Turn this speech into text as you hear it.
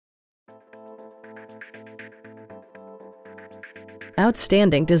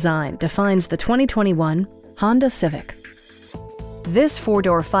Outstanding design defines the 2021 Honda Civic. This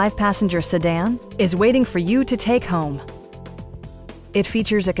four-door, five-passenger sedan is waiting for you to take home. It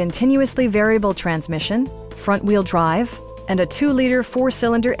features a continuously variable transmission, front-wheel drive, and a 2-liter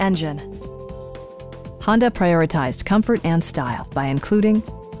four-cylinder engine. Honda prioritized comfort and style by including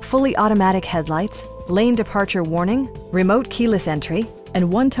fully automatic headlights, lane departure warning, remote keyless entry,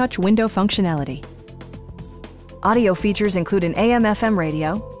 and one-touch window functionality. Audio features include an AM/FM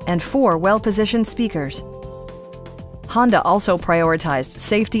radio and 4 well-positioned speakers. Honda also prioritized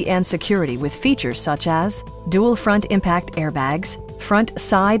safety and security with features such as dual front impact airbags, front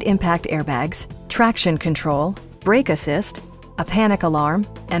side impact airbags, traction control, brake assist, a panic alarm,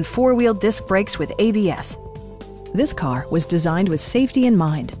 and 4-wheel disc brakes with ABS. This car was designed with safety in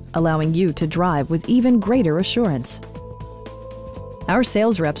mind, allowing you to drive with even greater assurance. Our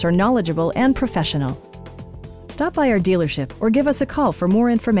sales reps are knowledgeable and professional. Stop by our dealership or give us a call for more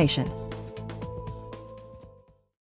information.